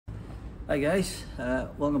Hi guys,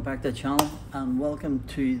 welcome back to the channel and welcome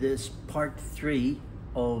to this part 3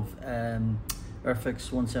 of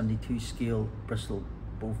Airfix 172 scale Bristol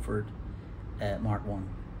Beaufort Mark 1,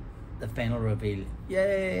 the final reveal.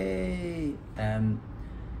 Yay! And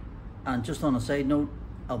just on a side note,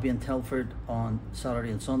 I'll be in Telford on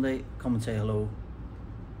Saturday and Sunday. Come and say hello.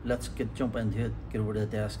 Let's jump into it, get over to the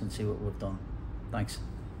desk and see what we've done. Thanks.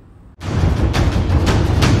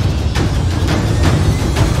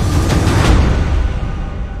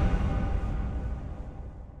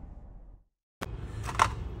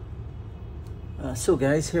 So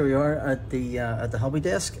guys, here we are at the hobby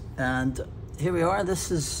desk, and here we are.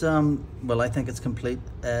 This is well, I think it's complete.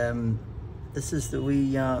 This is the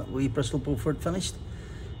wee Bristol Beaufort finished.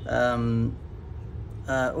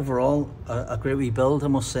 Overall, a great wee build, I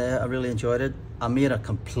must say. I really enjoyed it. I made a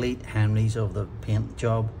complete Henry's of the paint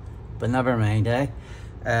job, but never mind, eh?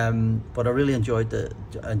 But I really enjoyed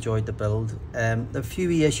the build. There are a few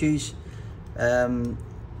wee issues.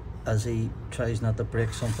 As he tries not to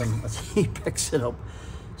break something as he picks it up.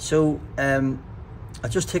 So I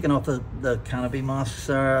just taken off the canopy masks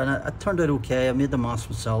there, and it turned out okay. I made the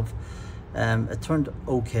mask myself. It turned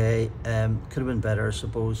okay. Could have been better, I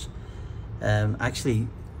suppose. Actually,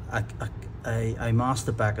 I masked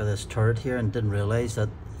the back of this turret here and didn't realise that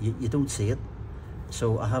you don't see it.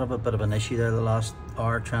 So I had a bit of an issue there the last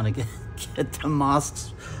hour trying to get the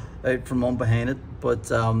masks out from on behind it,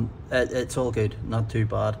 but it's all good, not too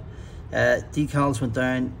bad. Decals went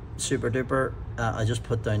down super duper. I just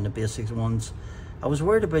put down the basic ones. I was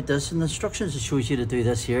worried about this, and the instructions it shows you to do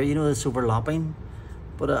this here, you know, this overlapping,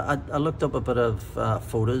 but I looked up a bit of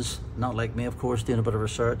photos, not like me of course, doing a bit of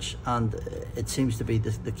research, and it seems to be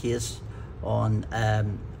the case on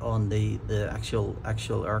the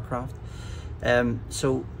actual aircraft.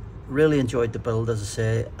 So really enjoyed the build. As I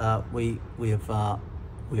say, we've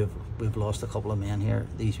lost a couple of men here.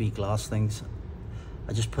 These wee glass things,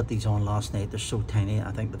 I just put these on last night. They're so tiny,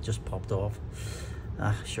 I think they've just popped off.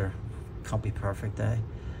 Sure, can't be perfect, eh?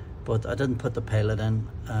 But I didn't put the pilot in.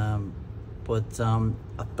 But a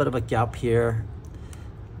bit of a gap here.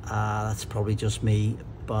 That's probably just me,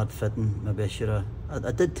 bad fitting. Maybe I should have.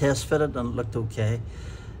 I did test fit it and it looked okay,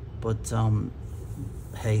 but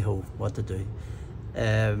hey ho, what to do?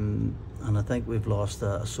 And I think we've lost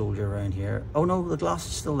a soldier around here. Oh no, the glass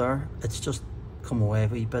is still there. It's just come away a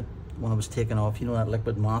wee bit when I was taking off. You know, that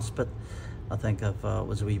liquid mask bit. I think I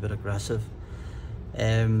was a wee bit aggressive.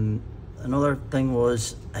 Another thing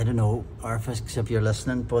was, I don't know, Airfix, if you're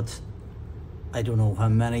listening, but I don't know how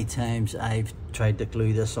many times I've tried to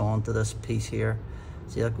glue this onto this piece here.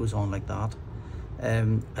 See, that goes on like that. I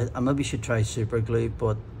maybe should try super glue,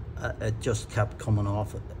 but it just kept coming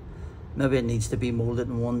off. Maybe it needs to be molded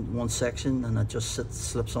in one section and it just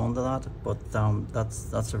slips onto that, but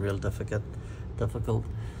that's a real difficult.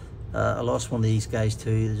 I lost one of these guys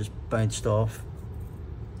too. They just bounced off.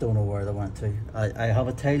 Don't know where they went to. I have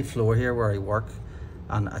a tile floor here where I work,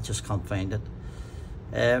 and I just can't find it.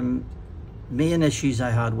 Main issues I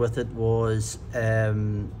had with it was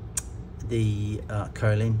the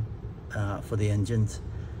cowling for the engines.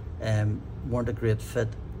 Weren't a great fit.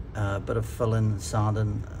 Bit of filling,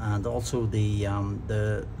 sanding, and also the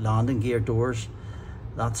landing gear doors.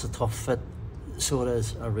 That's a tough fit. So it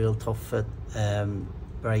is a real tough fit.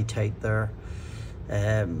 Very tight there.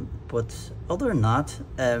 But other than that,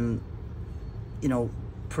 you know,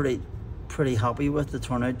 pretty happy with the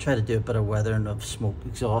turnout. Try to do a bit of weathering of smoke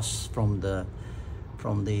exhausts from the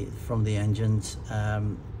engines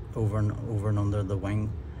over and under the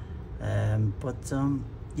wing.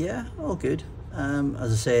 Yeah, all good.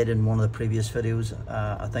 As I said in one of the previous videos,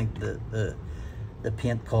 I think the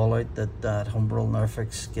paint call out that Humbrol and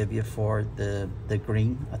Airfix give you for the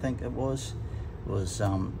green, I think it was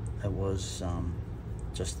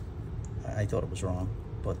just, I thought it was wrong,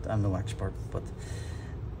 but I'm no expert. But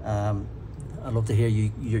I'd love to hear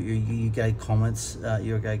you guys comments,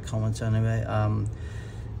 your guys comments anyway.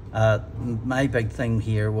 My big thing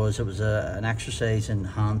here was it was an exercise in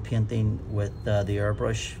hand painting with the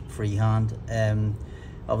airbrush freehand.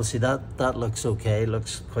 Obviously that looks okay,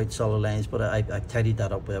 looks quite solid lines, but I tidied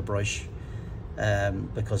that up with a brush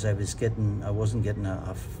because I wasn't getting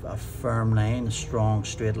a firm line, a strong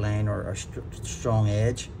straight line, or strong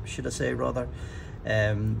edge, should I say rather.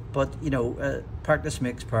 But you know, practice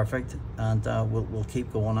makes perfect, and we'll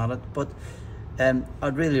keep going at it. But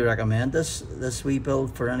I'd really recommend this wee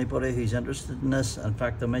build for anybody who's interested in this. In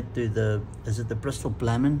fact, I might do is it the Bristol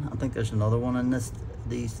Blemon? I think there's another one in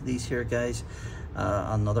these here guys,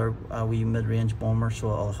 another wee mid-range bomber, so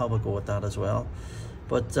I'll have a go at that as well.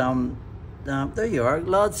 But there you are,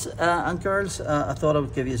 lads and girls. I thought I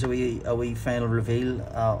would give you a wee final reveal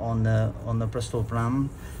on the Bristol Bram.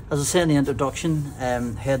 As I said in the introduction,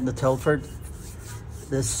 heading to Telford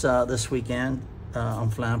this weekend. I'm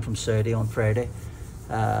flying from Saudi on Friday,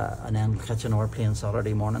 and then catch an airplane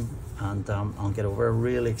Saturday morning, and I'll get over.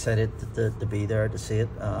 Really excited to be there to see it.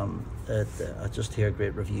 I just hear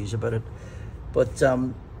great reviews about it. But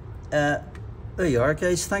there you are,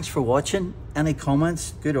 guys. Thanks for watching. Any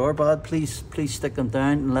comments, good or bad, please stick them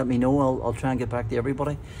down and let me know. I'll try and get back to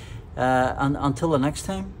everybody. And until the next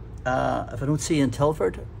time, if I don't see you in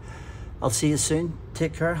Telford, I'll see you soon.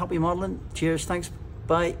 Take care. Happy modelling. Cheers. Thanks.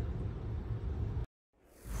 Bye.